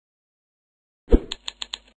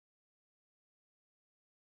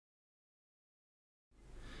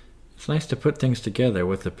It's nice to put things together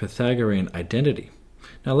with the Pythagorean identity.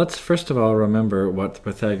 Now let's first of all remember what the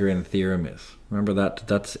Pythagorean theorem is. Remember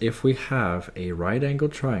that's if we have a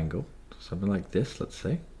right-angled triangle, something like this, let's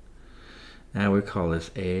say, and we call this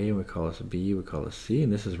A, we call this B, we call this C,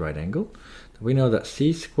 and this is right angle. We know that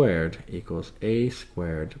C squared equals A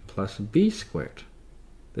squared plus B squared.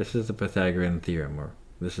 This is the Pythagorean theorem, or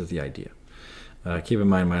this is the idea. Keep in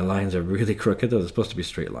mind my lines are really crooked, those are supposed to be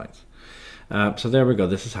straight lines. So there we go,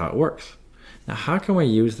 this is how it works. Now how can we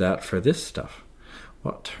use that for this stuff?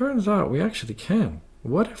 Well, it turns out we actually can.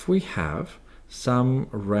 What if we have some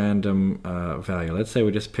random value? Let's say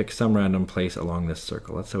we just pick some random place along this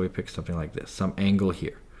circle. Let's say we pick something like this, some angle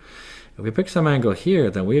here. If we pick some angle here,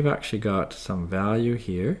 then we've actually got some value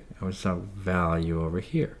here and some value over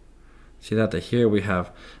here. See that here we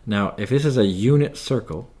have, now if this is a unit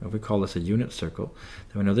circle, if we call this a unit circle,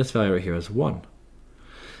 then we know this value right here is 1.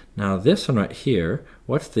 Now this one right here,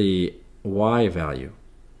 what's the y value?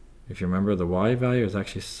 If you remember, the y value is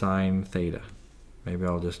actually sine theta. Maybe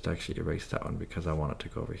I'll just actually erase that one because I want it to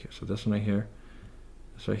go over here. So this one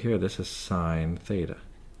right here, this is sine theta.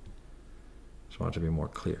 Just want it to be more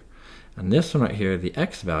clear. And this one right here, the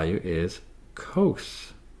x value is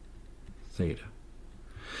cos theta.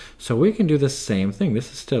 So we can do the same thing.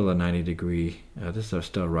 This is still a 90-degree, this is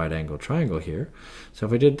still a right-angled triangle here. So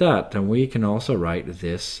if we did that, then we can also write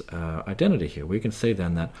this identity here. We can say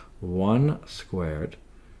then that 1 squared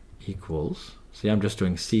equals, see I'm just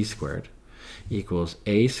doing c squared, equals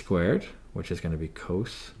a squared, which is going to be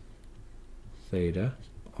cos theta,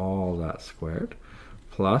 all that squared,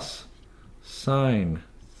 plus sine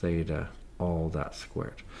theta, all that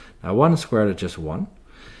squared. Now 1 squared is just 1.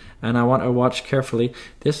 And I want to watch carefully.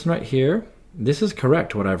 This right here, this is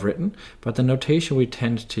correct what I've written, but the notation we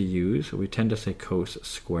tend to use, we tend to say cos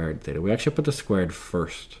squared theta. We actually put the squared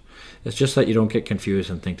first. It's just that you don't get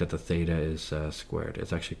confused and think that the theta is squared.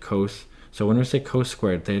 It's actually cos. So when we say cos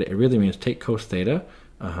squared theta, it really means take cos theta,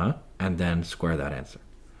 and then square that answer.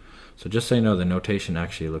 So just so you know, the notation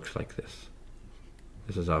actually looks like this.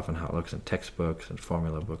 This is often how it looks in textbooks and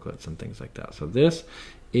formula booklets and things like that. So this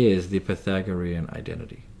is the Pythagorean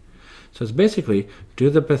identity. So it's basically do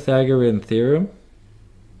the Pythagorean theorem,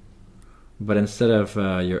 but instead of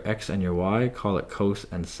your x and your y, call it cos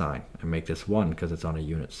and sine, and make this 1 because it's on a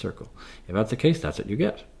unit circle. If that's the case, that's what you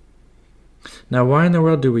get. Now, why in the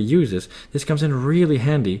world do we use this? This comes in really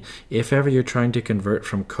handy if ever you're trying to convert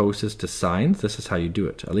from coses to sines. This is how you do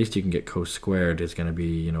it. At least you can get cos squared is going to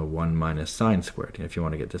be, 1 minus sine squared. And if you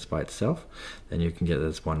want to get this by itself, then you can get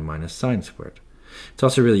this 1 minus sine squared. It's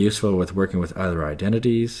also really useful with working with other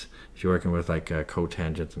identities. If you're working with like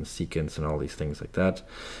cotangents and secants and all these things like that.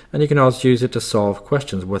 And you can also use it to solve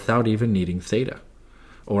questions without even needing theta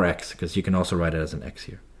or x, because you can also write it as an x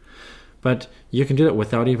here. But you can do it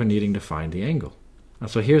without even needing to find the angle. And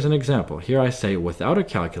so here's an example. Here I say without a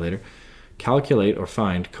calculator, calculate or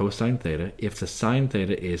find cosine theta if the sine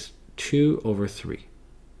theta is 2 over 3.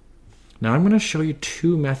 Now I'm going to show you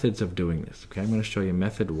 2 methods of doing this. Okay, I'm going to show you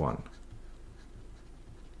method 1.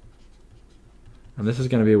 And this is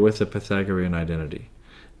going to be with the Pythagorean identity.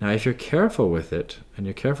 Now if you're careful with it, and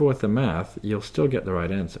you're careful with the math, you'll still get the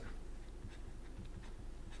right answer.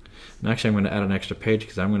 And actually I'm going to add an extra page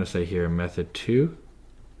because I'm going to say here method 2.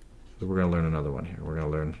 So we're going to learn another one here. We're going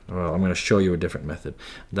to learn, well, I'm going to show you a different method.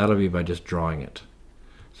 That'll be by just drawing it.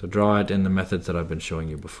 So draw it in the methods that I've been showing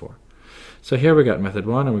you before. So here we got method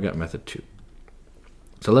 1 and we got method 2.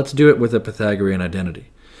 So let's do it with the Pythagorean identity.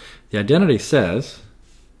 The identity says,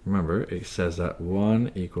 remember, it says that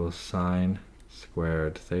 1 equals sine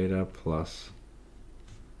squared theta plus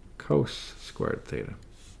cos squared theta.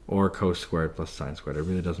 Or cos squared plus sine squared. It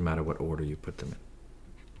really doesn't matter what order you put them in.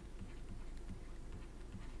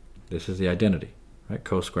 This is the identity, right?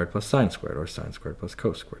 Cos squared plus sine squared, or sine squared plus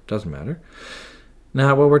cos squared. Doesn't matter.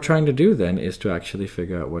 Now, what we're trying to do then is to actually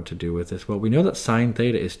figure out what to do with this. Well, we know that sine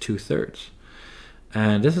theta is 2/3.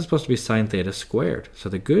 And this is supposed to be sine theta squared. So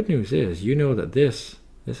the good news is, you know that this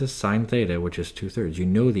is sine theta, which is 2/3. You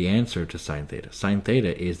know the answer to sine theta. Sine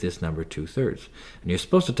theta is this number 2/3. And you're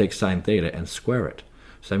supposed to take sine theta and square it.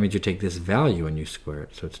 So that means you take this value and you square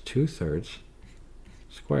it. So it's 2/3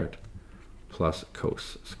 squared plus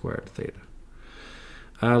cos squared theta.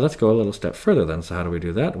 Let's go a little step further then. So how do we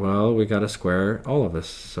do that? Well, we got to square all of this.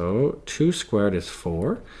 So 2 squared is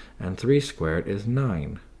 4 and 3 squared is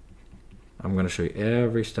 9. I'm going to show you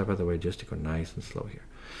every step of the way just to go nice and slow here.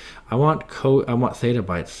 I want theta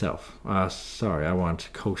by itself. I want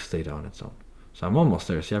cos theta on its own. So I'm almost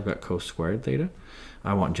there. See, I've got cos squared theta.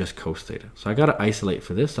 I want just cos theta. So I got to isolate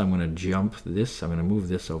for this. I'm going to jump this. I'm going to move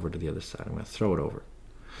this over to the other side. I'm going to throw it over.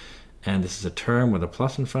 And this is a term with a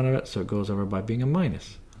plus in front of it, so it goes over by being a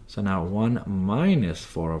minus. So now 1 minus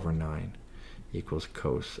 4 over 9 equals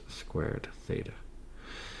cos squared theta.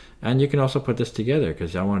 And you can also put this together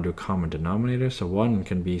because I want to do a common denominator, so 1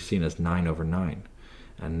 can be seen as 9 over 9.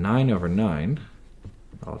 And 9 over 9,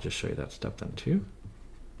 I'll just show you that step then too.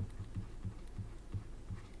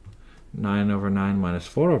 9 over 9 minus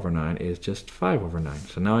 4 over 9 is just 5 over 9.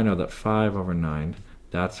 So now I know that 5 over 9,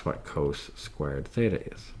 that's what cos squared theta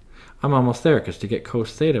is. I'm almost there because to get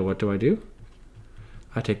cos theta, what do?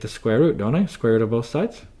 I take the square root, don't I? Square root of both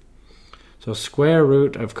sides. So square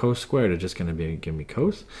root of cos squared is just going to give me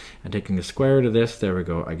cos. And taking the square root of this, there we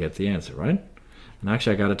go, I get the answer, right? And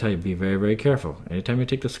actually, I got to tell you, be very, very careful. Anytime you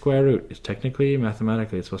take the square root, it's technically,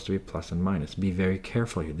 mathematically, it's supposed to be plus and minus. Be very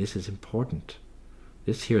careful here. This is important.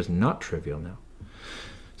 This here is not trivial now.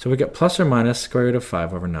 So we get plus or minus square root of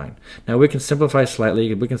 5 over 9. Now we can simplify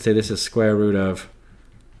slightly. We can say this is square root of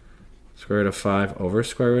 5 over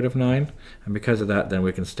square root of 9. And because of that, then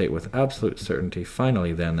we can state with absolute certainty,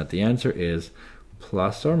 finally then, that the answer is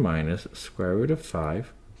plus or minus square root of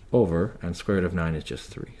 5 over, and square root of 9 is just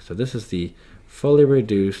 3. So this is the fully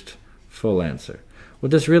reduced full answer.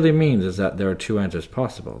 What this really means is that there are two answers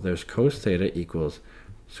possible. There's cos theta equals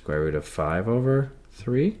square root of 5 over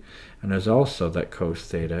 3, and there's also that cos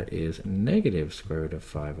theta is negative square root of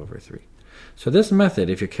 5 over 3. So this method,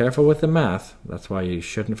 if you're careful with the math, that's why you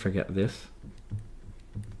shouldn't forget this.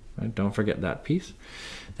 Right? Don't forget that piece.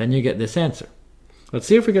 Then you get this answer. Let's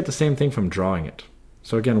see if we get the same thing from drawing it.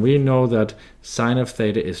 So again, we know that sine of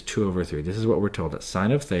theta is 2 over 3. This is what we're told, that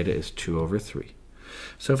sine of theta is 2 over 3.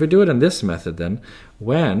 So if we do it in this method then,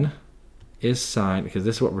 when is sine, because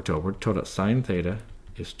this is what we're told that sine theta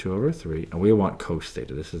is 2 over 3, and we want cos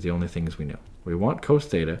theta. This is the only things we know. We want cos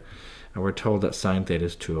theta, and we're told that sine theta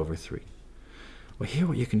is 2 over 3. Well, here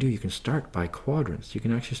what you can do, you can start by quadrants. You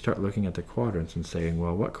can actually start looking at the quadrants and saying,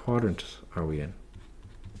 well, what quadrant are we in?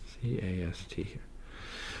 C-A-S-T here.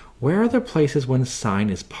 Where are the places when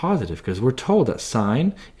sine is positive? Because we're told that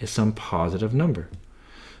sine is some positive number.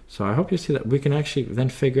 So I hope you see that we can actually then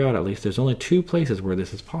figure out at least there's only two places where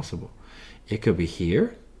this is possible. It could be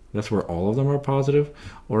here. That's where all of them are positive,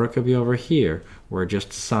 or it could be over here where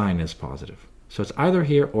just sine is positive. So it's either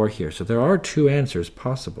here or here. So there are two answers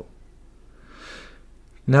possible.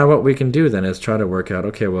 Now what we can do then is try to work out,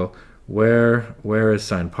 okay, well, where is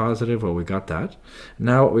sine positive? Well, we got that.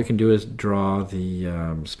 Now what we can do is draw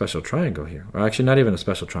the special triangle here. Or actually, not even a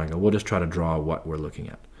special triangle. We'll just try to draw what we're looking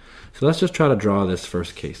at. So let's just try to draw this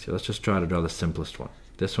first case here. Let's just try to draw the simplest one.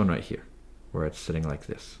 This one right here, where it's sitting like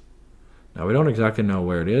this. Now, we don't exactly know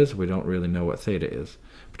where it is. We don't really know what theta is.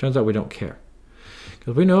 But it turns out we don't care.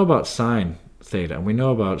 Because we know about sine theta, and we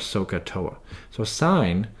know about SOHCAHTOA. So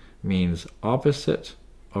sine means opposite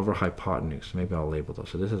over hypotenuse. Maybe I'll label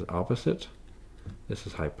those. So this is opposite. This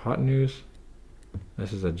is hypotenuse.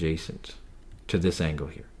 This is adjacent to this angle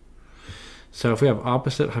here. So if we have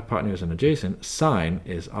opposite, hypotenuse, and adjacent, sine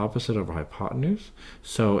is opposite over hypotenuse.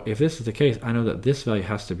 So if this is the case, I know that this value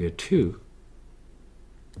has to be a 2.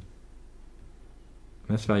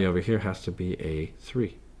 This value over here has to be a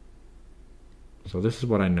 3. So this is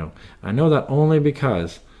what I know. I know that only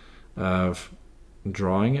because of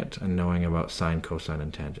drawing it and knowing about sine, cosine,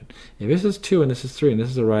 and tangent. If this is 2 and this is 3 and this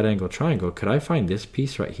is a right angle triangle, could I find this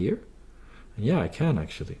piece right here? And yeah, I can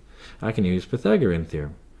actually. I can use Pythagorean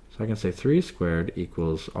theorem. So I can say 3 squared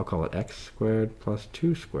equals, I'll call it x squared plus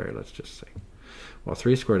 2 squared, let's just say. Well,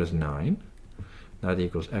 3 squared is 9. That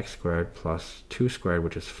equals x squared plus 2 squared,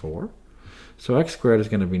 which is 4. So x squared is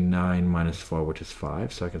going to be 9 minus 4, which is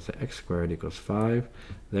 5. So I can say x squared equals 5.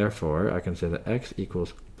 Therefore, I can say that x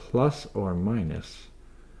equals plus or minus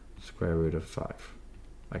square root of 5.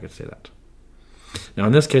 I could say that. Now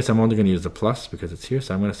in this case, I'm only going to use the plus because it's here.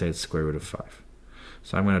 So I'm going to say it's square root of 5.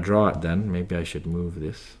 So I'm going to draw it then. Maybe I should move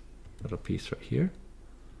this little piece right here.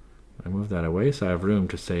 I move that away so I have room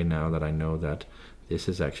to say now that I know that this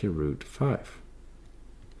is actually root 5.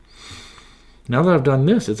 Now that I've done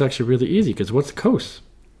this, it's actually really easy because what's cos?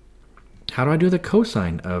 How do I do the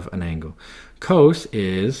cosine of an angle? Cos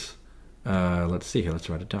is, let's see here, let's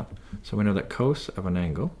write it down. So we know that cos of an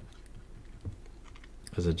angle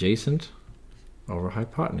is adjacent over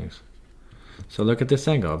hypotenuse. So look at this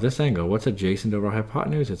angle. Of this angle, what's adjacent over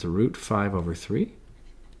hypotenuse? It's root 5 over 3.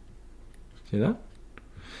 See that?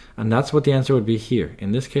 And that's what the answer would be here.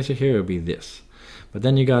 In this case here, it would be this. But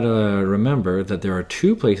then you got to remember that there are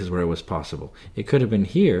two places where it was possible. It could have been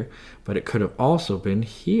here, but it could have also been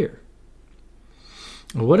here.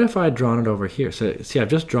 What if I had drawn it over here? So see, I've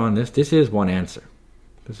just drawn this. This is one answer.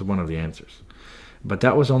 This is one of the answers. But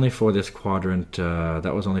that was only for this quadrant.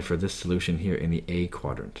 That was only for this solution here in the A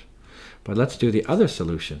quadrant. But let's do the other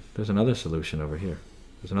solution. There's another solution over here.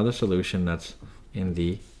 There's another solution that's in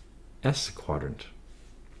the S quadrant,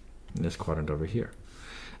 in this quadrant over here.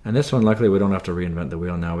 And this one, luckily, we don't have to reinvent the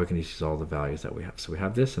wheel now. We can just use all the values that we have. So we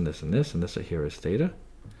have this and this and this, and this right here is theta.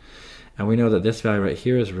 And we know that this value right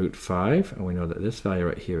here is root 5, and we know that this value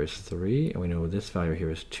right here is 3, and we know this value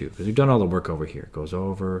here is 2. Because we've done all the work over here. It goes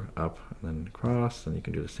over, up, and then across, and you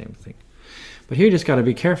can do the same thing. But here you just got to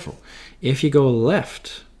be careful. If you go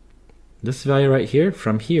left, this value right here,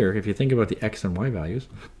 from here, if you think about the x and y values,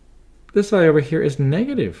 this value over here is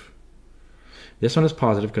negative. This one is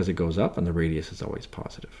positive because it goes up, and the radius is always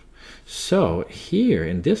positive. So here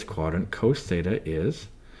in this quadrant, cos theta is,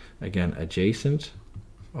 again, adjacent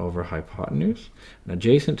over hypotenuse. And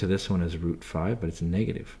adjacent to this one is root 5, but it's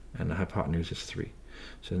negative, and the hypotenuse is 3.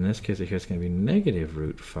 So in this case here, it's going to be negative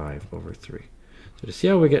root 5 over 3. So to see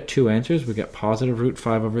how we get two answers, we get positive root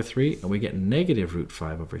 5 over 3, and we get negative root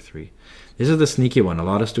 5 over 3. This is the sneaky one. A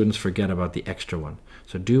lot of students forget about the extra one.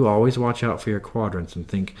 So do always watch out for your quadrants and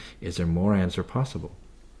think, is there more answer possible?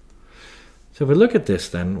 So if we look at this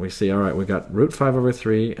then, we see, all right, we got root 5 over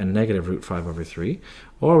 3 and negative root 5 over 3.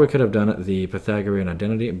 Or we could have done it the Pythagorean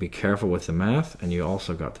identity, and be careful with the math, and you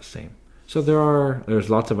also got the same. So there's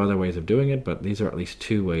lots of other ways of doing it, but these are at least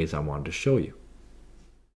two ways I wanted to show you.